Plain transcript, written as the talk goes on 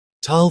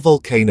Taal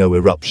Volcano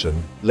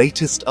eruption,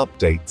 latest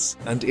updates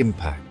and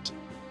impact.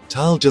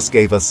 Taal just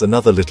gave us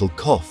another little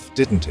cough,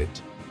 didn't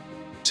it?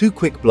 Two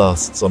quick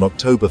blasts on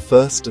October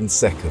 1st and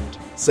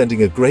 2nd,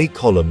 sending a grey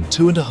column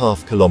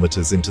 2.5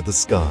 kilometers into the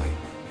sky.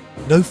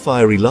 No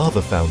fiery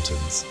lava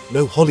fountains,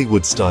 no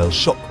Hollywood-style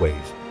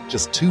shockwave,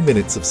 just 2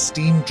 minutes of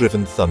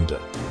steam-driven thunder.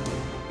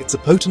 It's a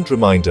potent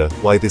reminder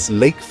why this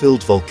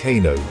lake-filled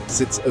volcano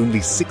sits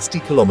only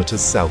 60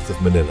 kilometers south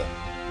of Manila.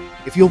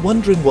 If you're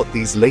wondering what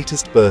these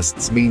latest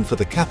bursts mean for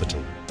the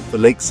capital, for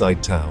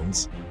lakeside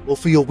towns, or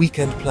for your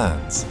weekend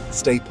plans,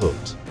 stay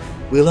put.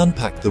 We'll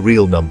unpack the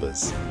real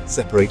numbers,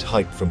 separate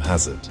hype from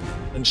hazard,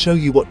 and show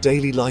you what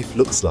daily life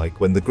looks like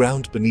when the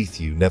ground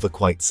beneath you never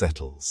quite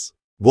settles.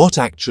 What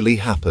actually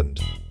happened?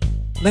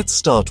 Let's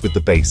start with the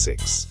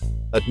basics.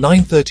 At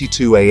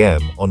 9:32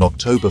 a.m. on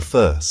October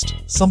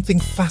 1st, something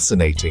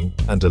fascinating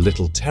and a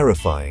little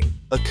terrifying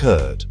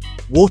occurred.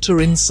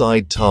 Water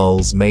inside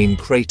Taal's main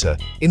crater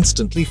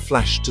instantly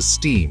flashed to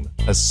steam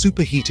as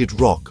superheated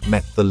rock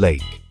met the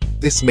lake.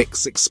 This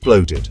mix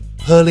exploded,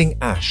 hurling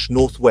ash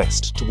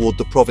northwest toward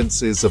the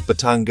provinces of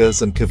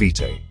Batangas and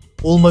Cavite.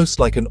 Almost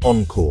like an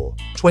encore,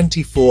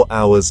 24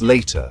 hours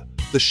later,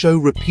 the show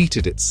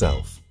repeated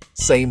itself.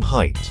 Same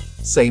height,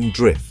 same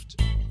drift.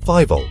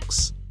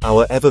 Volcs,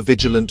 our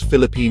ever-vigilant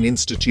Philippine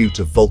Institute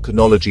of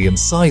Volcanology and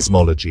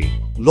Seismology,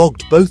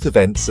 logged both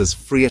events as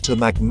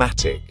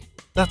phreatomagmatic.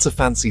 That's a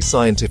fancy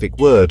scientific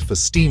word for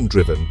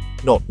steam-driven,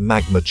 not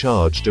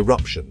magma-charged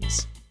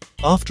eruptions.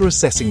 After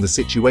assessing the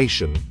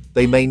situation,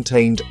 they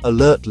maintained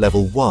Alert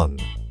Level 1,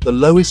 the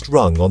lowest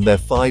rung on their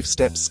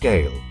 5-step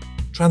scale.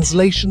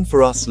 Translation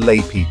for us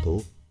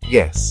laypeople: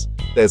 yes,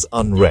 there's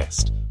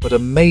unrest, but a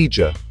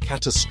major,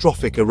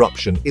 catastrophic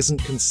eruption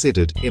isn't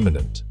considered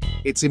imminent.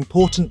 It's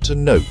important to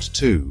note,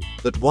 too,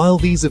 that while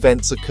these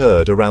events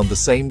occurred around the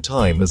same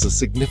time as a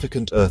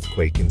significant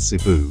earthquake in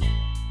Cebu,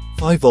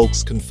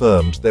 Volcs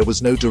confirmed there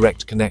was no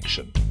direct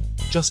connection,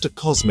 just a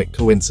cosmic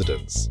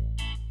coincidence.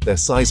 Their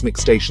seismic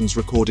stations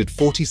recorded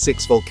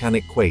 46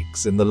 volcanic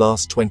quakes in the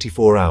last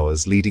 24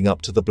 hours leading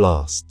up to the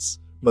blasts,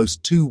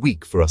 most too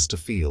weak for us to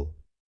feel.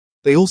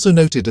 They also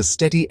noted a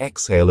steady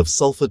exhale of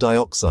sulfur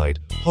dioxide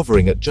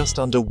hovering at just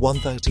under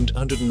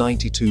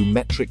 1,292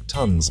 metric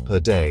tons per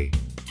day.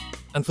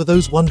 And for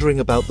those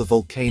wondering about the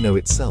volcano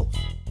itself,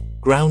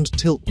 ground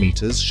tilt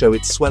meters show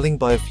it swelling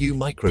by a few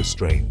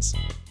microstrains.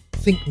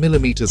 Think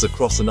millimeters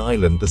across an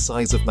island the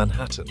size of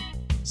Manhattan.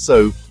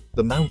 So,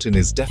 the mountain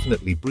is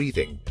definitely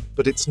breathing,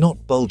 but it's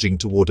not bulging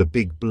toward a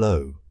big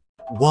blow.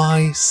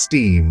 Why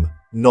steam,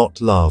 not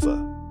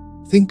lava?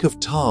 Think of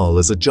Taal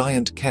as a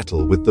giant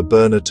kettle with the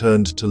burner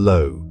turned to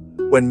low.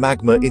 When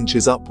magma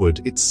inches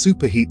upward, it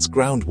superheats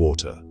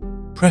groundwater.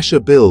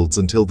 Pressure builds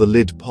until the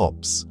lid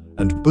pops,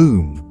 and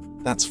boom!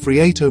 That's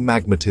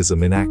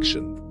phreatomagmatism in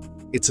action.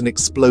 It's an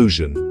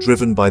explosion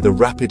driven by the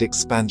rapid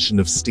expansion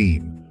of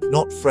steam,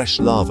 not fresh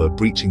lava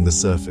breaching the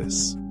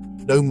surface.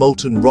 No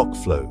molten rock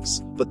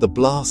flows, but the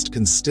blast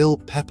can still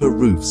pepper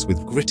roofs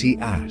with gritty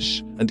ash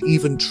and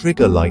even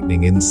trigger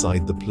lightning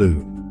inside the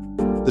plume.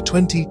 The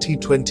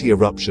 2020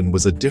 eruption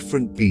was a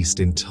different beast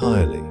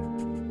entirely.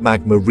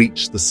 Magma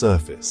reached the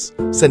surface,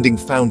 sending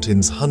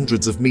fountains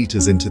hundreds of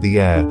meters into the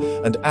air,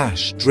 and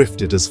ash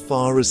drifted as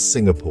far as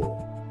Singapore.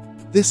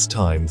 This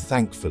time,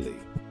 thankfully,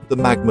 the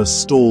magma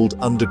stalled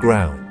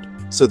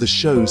underground, so the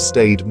show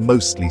stayed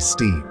mostly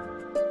steam.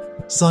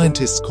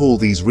 Scientists call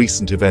these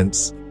recent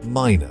events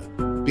minor,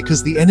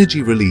 because the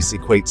energy release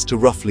equates to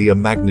roughly a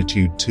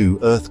magnitude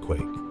 2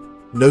 earthquake,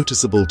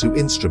 noticeable to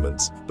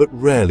instruments but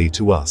rarely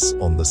to us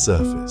on the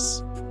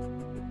surface.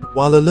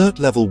 While Alert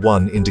Level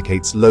 1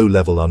 indicates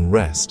low-level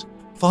unrest,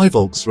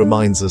 Volcs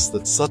reminds us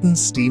that sudden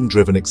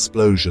steam-driven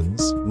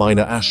explosions,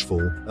 minor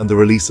ashfall, and the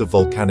release of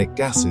volcanic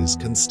gases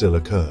can still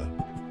occur.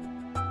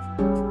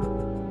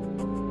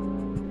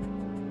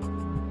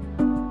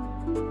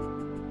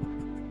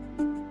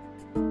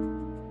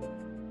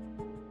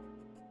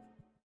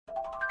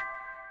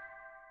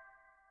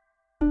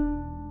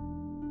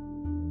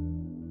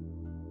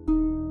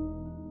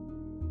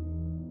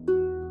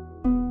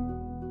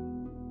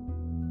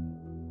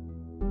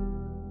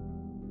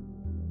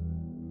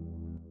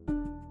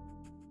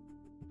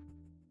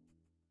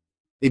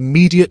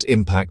 Immediate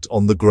impact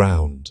on the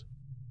ground.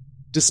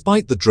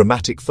 Despite the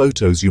dramatic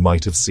photos you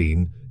might have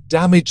seen,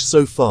 damage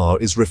so far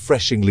is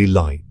refreshingly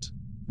light.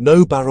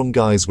 No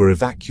barangays were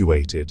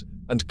evacuated,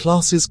 and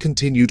classes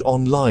continued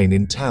online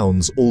in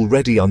towns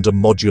already under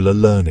modular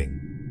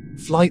learning.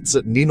 Flights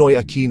at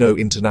Ninoy Aquino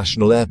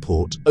International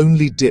Airport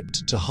only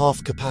dipped to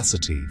half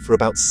capacity for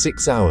about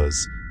 6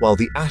 hours while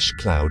the ash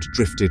cloud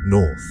drifted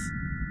north.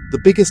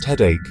 The biggest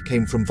headache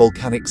came from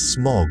volcanic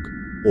smog,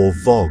 or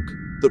VOG,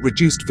 that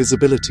reduced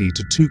visibility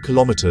to 2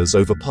 kilometers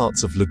over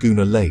parts of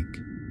Laguna Lake.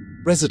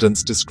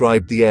 Residents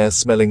described the air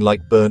smelling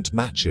like burnt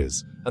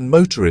matches, and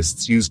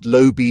motorists used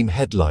low-beam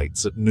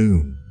headlights at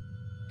noon.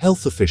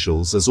 Health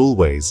officials, as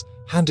always,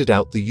 handed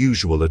out the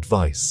usual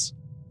advice.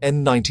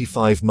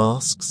 N95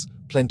 masks,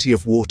 plenty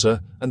of water,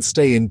 and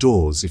stay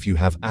indoors if you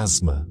have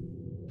asthma.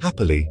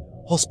 Happily,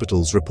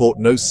 Hospitals report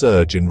no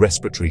surge in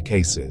respiratory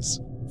cases.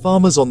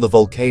 Farmers on the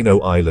volcano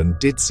island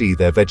did see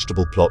their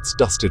vegetable plots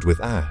dusted with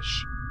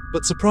ash.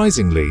 But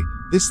surprisingly,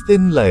 this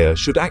thin layer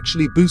should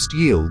actually boost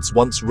yields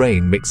once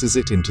rain mixes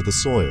it into the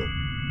soil.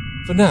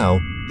 For now,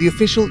 the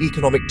official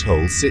economic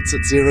toll sits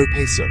at 0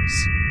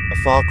 pesos, a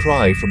far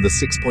cry from the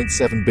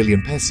 6.7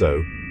 billion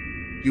peso,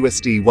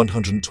 USD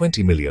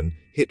 120 million,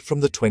 hit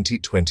from the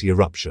 2020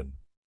 eruption.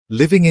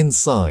 Living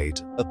inside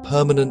a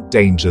permanent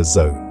danger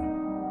zone.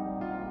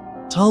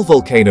 Taal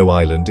Volcano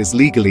Island is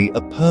legally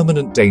a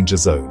permanent danger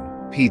zone,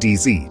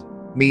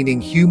 PDZ, meaning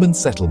human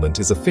settlement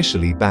is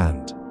officially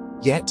banned.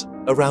 Yet,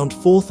 around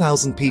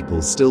 4,000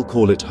 people still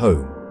call it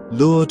home,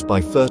 lured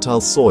by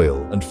fertile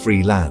soil and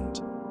free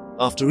land.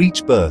 After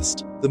each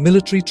burst, the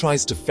military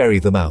tries to ferry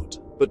them out,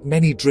 but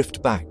many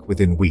drift back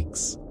within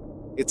weeks.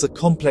 It's a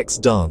complex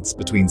dance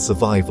between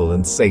survival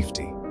and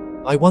safety.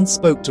 I once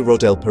spoke to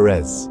Rodel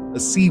Perez, a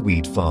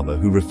seaweed farmer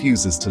who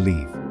refuses to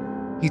leave.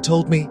 He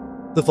told me,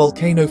 "The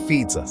volcano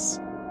feeds us.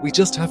 We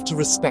just have to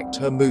respect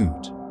her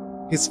mood."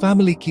 His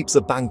family keeps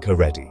a banker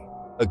ready,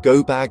 a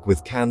go bag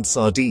with canned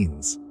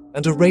sardines,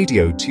 and a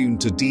radio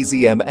tuned to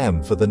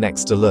DZMM for the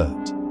next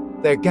alert.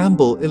 Their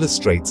gamble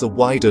illustrates a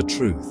wider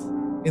truth.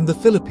 In the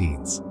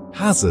Philippines,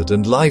 hazard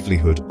and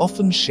livelihood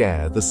often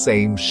share the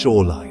same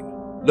shoreline.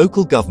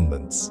 Local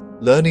governments,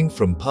 learning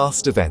from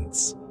past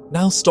events,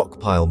 now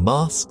stockpile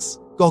masks,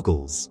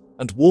 goggles,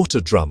 and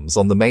water drums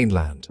on the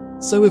mainland,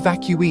 so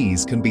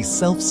evacuees can be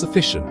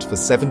self-sufficient for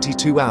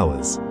 72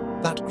 hours,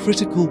 that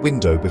critical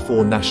window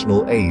before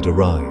national aid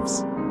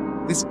arrives.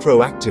 This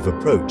proactive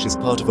approach is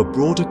part of a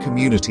broader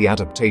community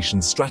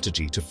adaptation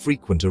strategy to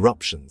frequent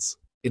eruptions.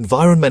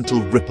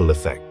 Environmental ripple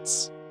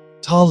effects.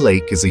 Taal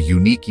Lake is a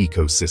unique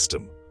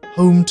ecosystem,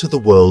 home to the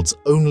world's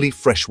only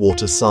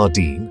freshwater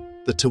sardine,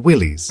 the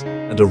tawillis,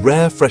 and a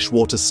rare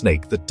freshwater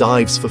snake that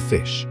dives for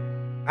fish.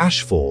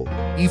 Ashfall,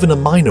 even a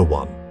minor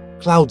one,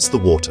 clouds the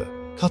water,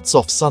 cuts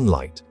off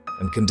sunlight,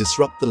 and can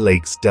disrupt the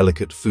lake's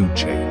delicate food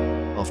chain.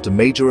 After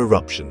major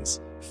eruptions,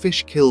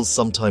 fish kills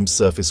sometimes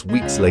surface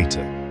weeks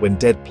later when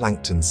dead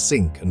plankton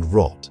sink and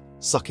rot,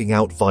 sucking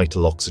out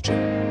vital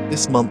oxygen.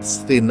 This month's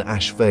thin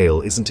ash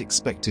veil isn't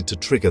expected to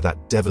trigger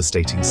that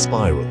devastating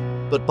spiral,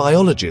 but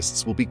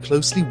biologists will be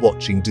closely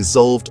watching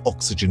dissolved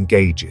oxygen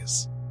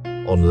gauges.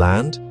 On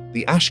land,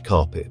 the ash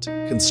carpet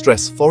can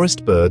stress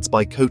forest birds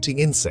by coating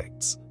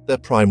insects, their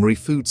primary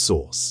food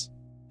source.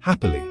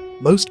 Happily,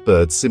 most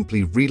birds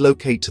simply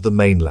relocate to the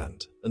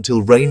mainland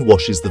until rain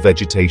washes the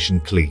vegetation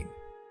clean.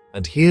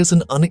 And here's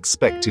an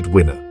unexpected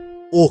winner: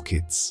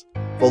 orchids.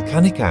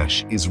 Volcanic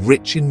ash is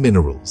rich in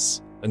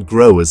minerals, and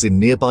growers in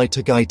nearby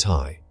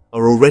Tagaytay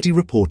are already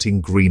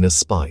reporting greener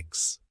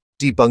spikes,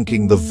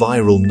 debunking the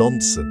viral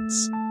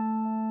nonsense.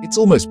 It's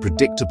almost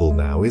predictable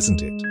now,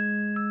 isn't it?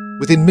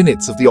 Within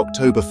minutes of the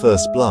October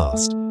 1st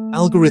blast,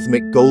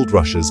 algorithmic gold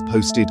rushers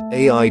posted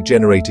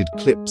AI-generated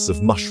clips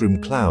of mushroom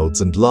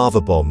clouds and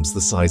lava bombs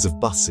the size of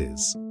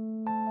buses.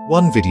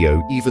 One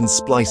video even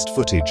spliced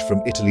footage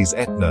from Italy's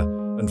Etna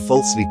and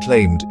falsely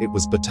claimed it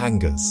was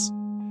Batangas.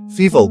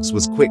 Fivolks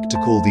was quick to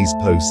call these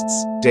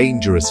posts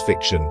dangerous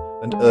fiction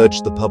and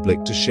urged the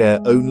public to share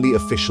only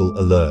official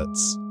alerts.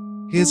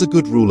 Here's a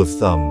good rule of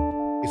thumb: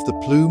 if the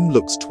plume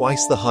looks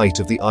twice the height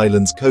of the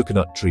island's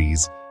coconut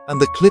trees and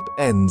the clip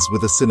ends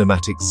with a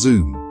cinematic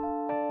zoom,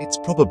 it's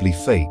probably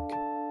fake.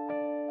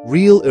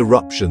 Real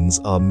eruptions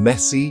are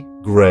messy,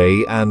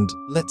 grey, and,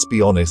 let's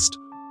be honest,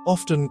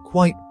 often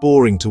quite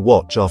boring to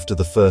watch after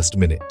the first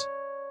minute.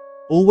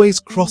 Always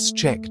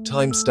cross-check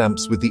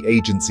timestamps with the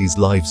agency's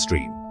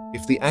livestream.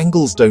 If the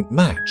angles don't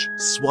match,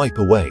 swipe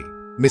away.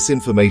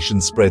 Misinformation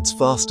spreads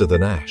faster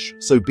than ash,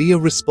 so be a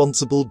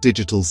responsible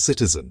digital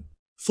citizen.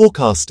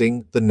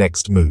 Forecasting the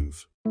next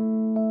move.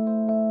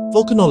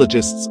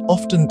 Volcanologists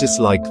often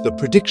dislike the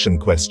prediction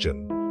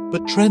question,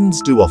 but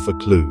trends do offer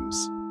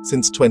clues.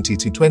 Since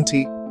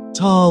 2020,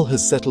 Taal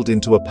has settled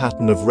into a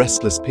pattern of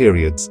restless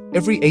periods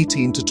every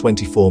 18 to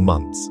 24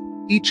 months,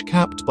 each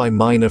capped by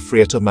minor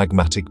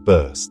phreatomagmatic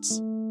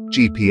bursts.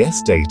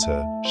 GPS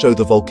data show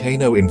the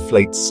volcano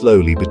inflates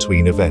slowly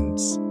between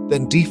events,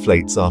 then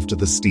deflates after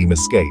the steam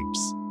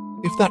escapes.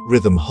 If that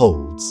rhythm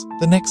holds,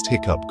 the next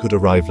hiccup could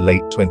arrive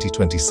late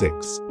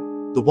 2026.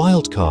 The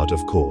wild card,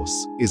 of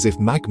course, is if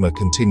magma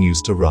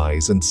continues to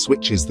rise and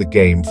switches the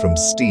game from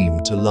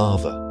steam to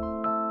lava.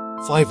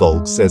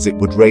 Fivolk says it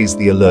would raise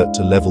the alert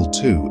to level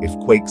 2 if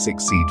quakes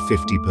exceed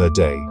 50 per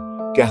day,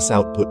 gas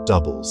output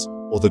doubles,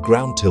 or the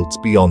ground tilts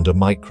beyond a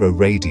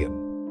microradian.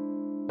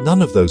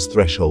 None of those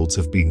thresholds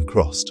have been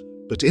crossed,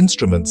 but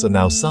instruments are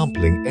now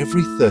sampling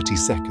every 30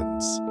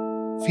 seconds.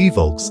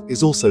 Fivolks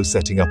is also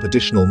setting up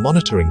additional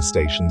monitoring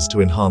stations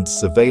to enhance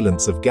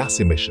surveillance of gas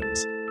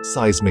emissions,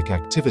 seismic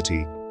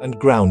activity, and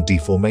ground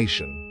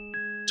deformation.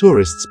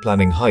 Tourists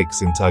planning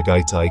hikes in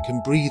Tagaytay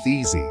can breathe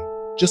easy.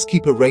 Just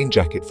keep a rain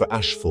jacket for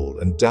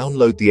ashfall and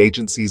download the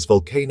agency's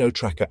Volcano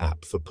Tracker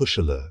app for push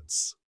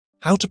alerts.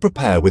 How to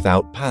prepare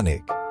without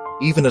panic.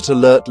 Even at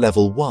alert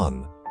level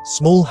 1,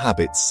 small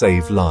habits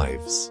save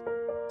lives.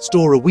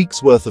 Store a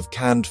week's worth of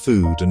canned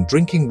food and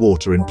drinking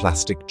water in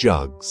plastic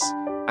jugs.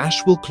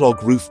 Ash will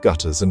clog roof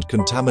gutters and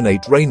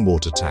contaminate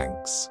rainwater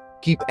tanks.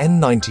 Keep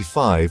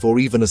N95 or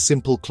even a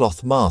simple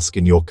cloth mask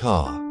in your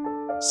car.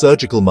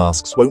 Surgical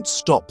masks won't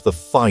stop the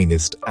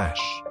finest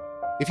ash.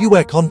 If you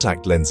wear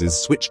contact lenses,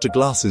 switch to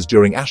glasses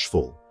during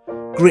ashfall.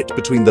 Grit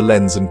between the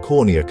lens and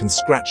cornea can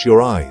scratch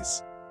your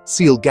eyes.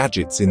 Seal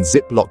gadgets in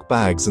Ziploc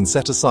bags and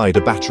set aside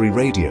a battery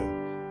radio,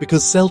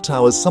 because cell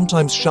towers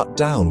sometimes shut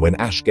down when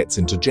ash gets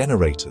into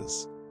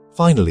generators.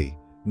 Finally,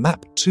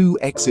 map 2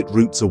 exit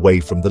routes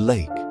away from the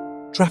lake.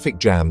 Traffic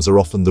jams are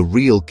often the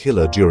real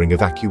killer during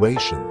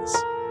evacuations.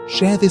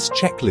 Share this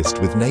checklist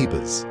with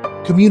neighbors.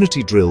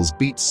 Community drills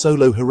beat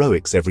solo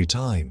heroics every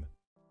time.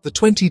 The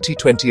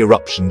 2020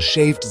 eruption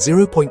shaved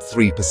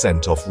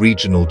 0.3% off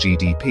regional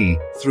GDP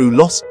through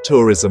lost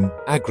tourism,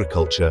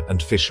 agriculture,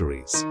 and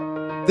fisheries.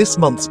 This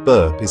month's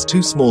burp is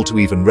too small to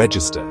even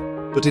register,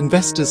 but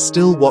investors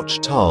still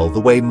watch Taal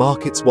the way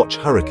markets watch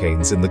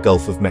hurricanes in the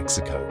Gulf of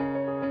Mexico.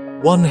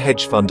 One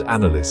hedge fund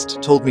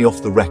analyst told me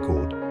off the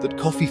record that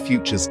coffee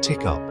futures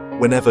tick up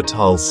whenever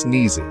Taal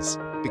sneezes,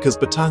 because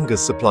Batangas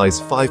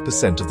supplies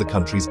 5% of the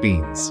country's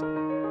beans.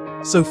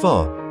 So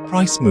far,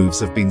 price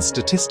moves have been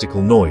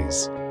statistical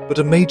noise, but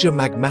a major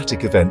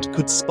magmatic event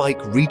could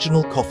spike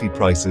regional coffee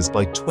prices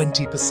by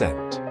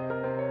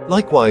 20%.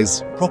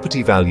 Likewise,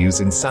 property values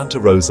in Santa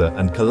Rosa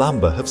and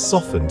Calamba have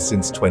softened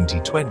since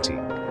 2020.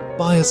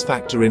 Buyers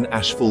factor in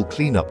ashfall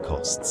cleanup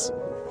costs.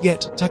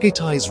 Yet,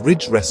 Tagaytay's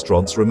Ridge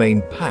restaurants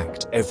remain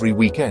packed every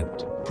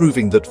weekend,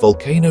 proving that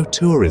volcano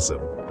tourism,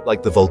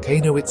 like the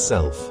volcano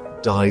itself,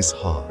 dies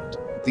hard.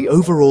 The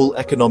overall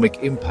economic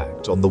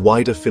impact on the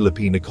wider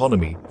Philippine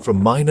economy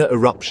from minor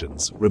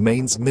eruptions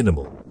remains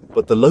minimal,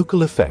 but the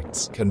local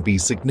effects can be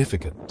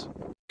significant.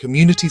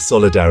 Community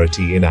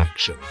solidarity in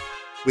action.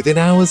 Within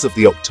hours of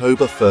the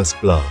October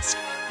 1st blast,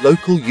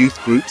 local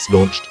youth groups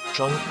launched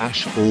Chung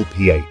Ashfall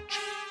PH,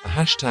 a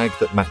hashtag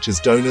that matches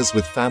donors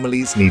with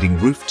families needing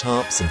roof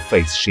tarps and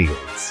face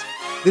shields.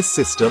 This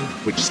system,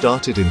 which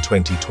started in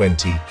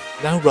 2020,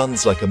 now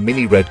runs like a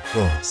mini Red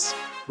Cross.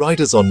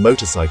 Riders on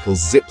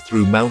motorcycles zip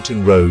through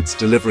mountain roads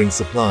delivering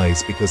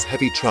supplies because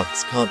heavy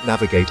trucks can't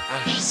navigate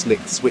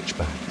ash-slicked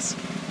switchbacks.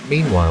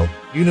 Meanwhile,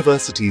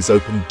 universities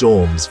open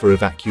dorms for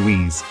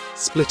evacuees,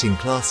 splitting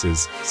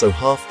classes so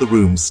half the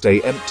rooms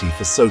stay empty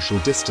for social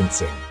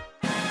distancing.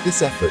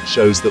 This effort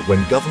shows that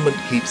when government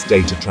keeps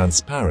data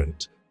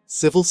transparent,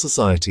 civil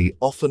society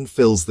often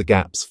fills the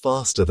gaps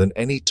faster than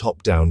any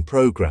top-down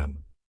program.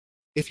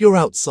 If you're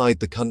outside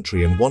the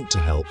country and want to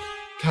help,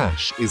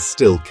 cash is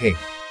still king.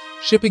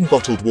 Shipping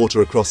bottled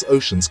water across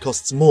oceans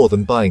costs more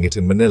than buying it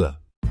in Manila.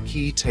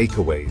 Key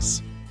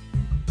takeaways.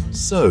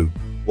 So,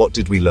 what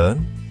did we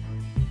learn?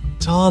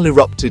 Taal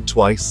erupted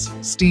twice,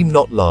 steam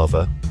not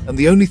lava, and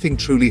the only thing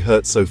truly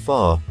hurt so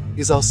far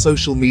is our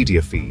social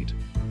media feed.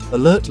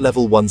 Alert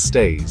level 1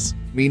 stays,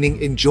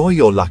 meaning enjoy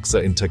your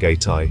laksa in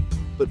Tagaytay,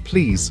 but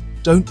please,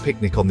 don't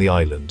picnic on the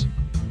island.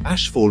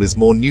 Ashfall is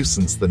more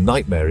nuisance than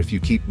nightmare if you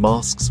keep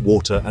masks,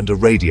 water, and a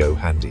radio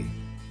handy.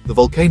 The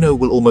volcano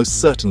will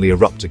almost certainly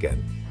erupt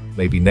again.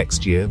 Maybe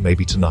next year,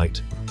 maybe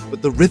tonight,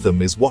 but the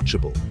rhythm is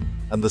watchable,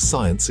 and the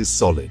science is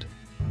solid.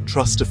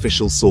 Trust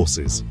official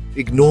sources,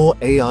 ignore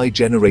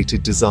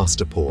AI-generated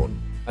disaster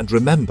porn, and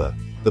remember,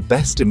 the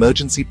best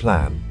emergency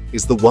plan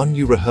is the one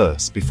you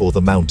rehearse before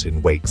the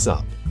mountain wakes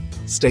up.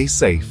 Stay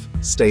safe,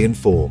 stay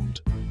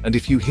informed, and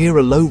if you hear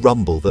a low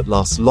rumble that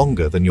lasts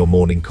longer than your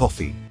morning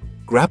coffee,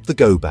 grab the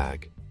go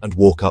bag and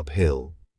walk uphill.